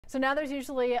So now there's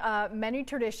usually many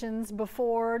traditions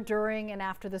before, during, and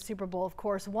after the Super Bowl, of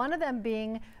course. One of them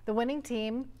being the winning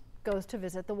team goes to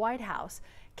visit the White House.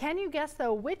 Can you guess,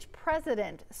 though, which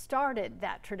president started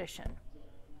that tradition?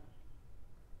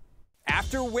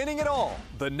 After winning it all,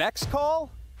 the next call?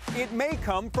 It may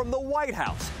come from the White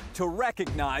House to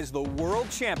recognize the world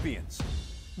champions.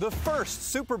 The first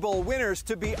Super Bowl winners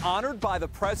to be honored by the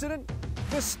president?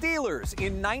 The Steelers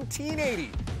in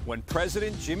 1980, when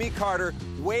President Jimmy Carter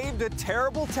waved a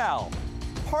terrible towel,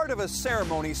 part of a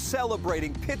ceremony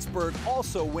celebrating Pittsburgh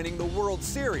also winning the World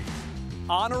Series.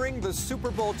 Honoring the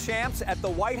Super Bowl champs at the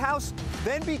White House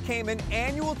then became an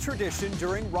annual tradition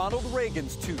during Ronald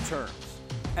Reagan's 2 terms.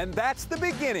 And that's the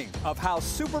beginning of how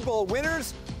Super Bowl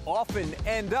winners often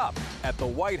end up at the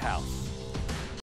White House.